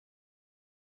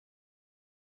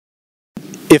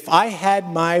if I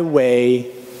had my way,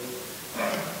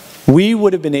 we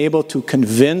would have been able to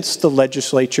convince the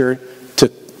legislature to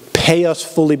pay us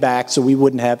fully back so we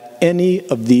wouldn't have any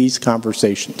of these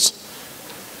conversations.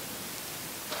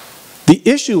 The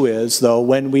issue is, though,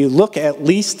 when we look at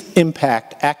least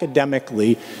impact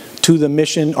academically to the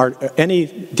mission or any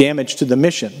damage to the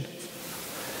mission,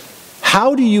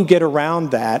 how do you get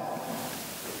around that,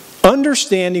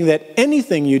 understanding that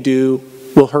anything you do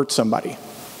will hurt somebody?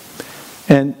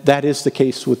 And that is the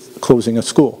case with closing a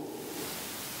school.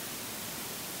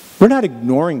 We're not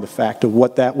ignoring the fact of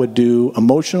what that would do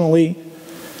emotionally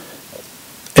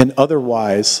and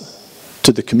otherwise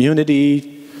to the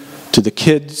community, to the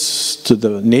kids, to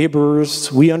the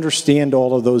neighbors. We understand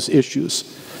all of those issues.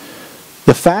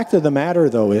 The fact of the matter,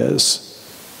 though, is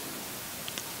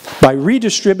by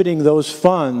redistributing those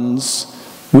funds,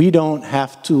 we don't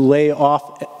have to lay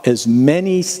off as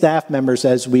many staff members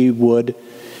as we would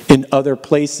in other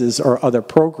places or other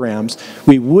programs.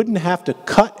 We wouldn't have to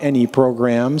cut any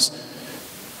programs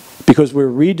because we're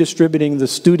redistributing the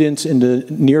students into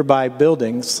nearby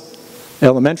buildings,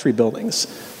 elementary buildings.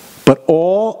 But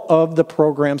all of the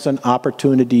programs and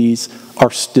opportunities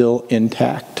are still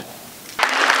intact.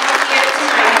 I'm here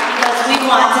tonight because we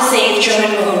want to save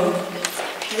Truman Moon.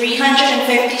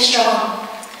 350 strong.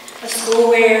 A school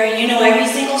where you know every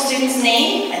single student's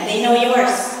name and they know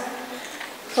yours.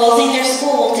 Closing their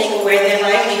school will take away their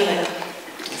livelihood.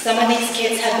 Some of these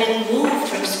kids have been moved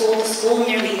from school to school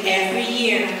nearly every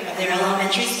year of their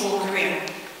elementary school career.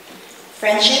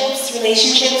 Friendships,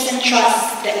 relationships, and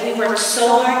trust that we worked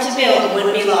so hard to build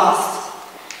would be lost.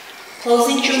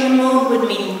 Closing Truman Moon would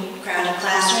mean crowded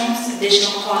classrooms,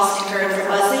 additional costs incurred for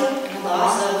busing, and the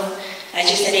loss of, as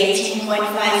you said, 18.5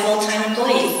 full-time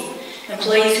employees.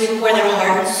 Employees who pour their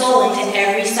heart and soul into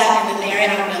every second that they're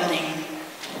in our building.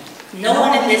 No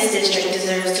one in this district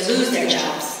deserves to lose their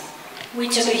jobs. We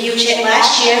took a huge hit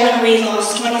last year when we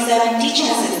lost 27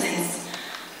 teaching assistants,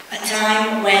 a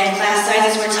time when class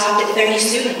sizes were topped at 30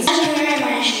 students. Imagine you're in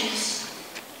my shoes.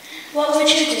 What would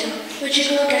you do? Would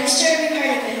you go against it or be part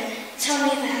of it? Tell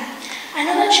me that. I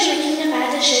know that you're making a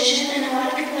bad decision and a lot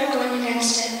of people are going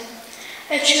against it.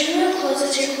 If Truman Moon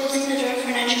closes, you're closing the door for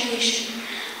an education.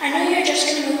 I know you're just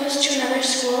going to move us to another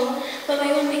school, but we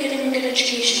won't be getting a good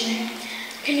education there.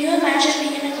 Can you imagine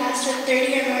being in a class with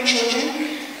 30 or more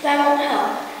children? That won't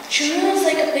help. Truman is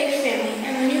like a big family,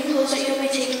 and when you close it, you'll be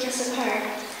taking us apart.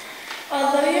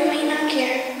 Although you might not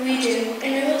care, we do, and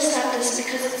we will stop this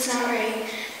because it's not right.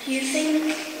 You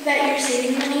think that you're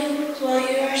saving money, while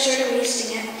you are sort of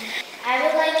wasting it. I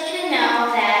would like you to know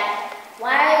that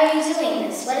why are you doing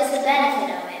this? What is the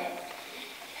benefit of it?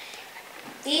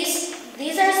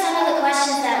 These are some of the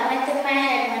questions that went through my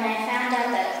head when I found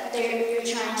out that you're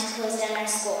trying to close down our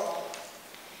school.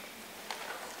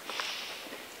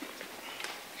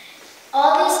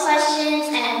 All these questions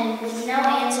and with no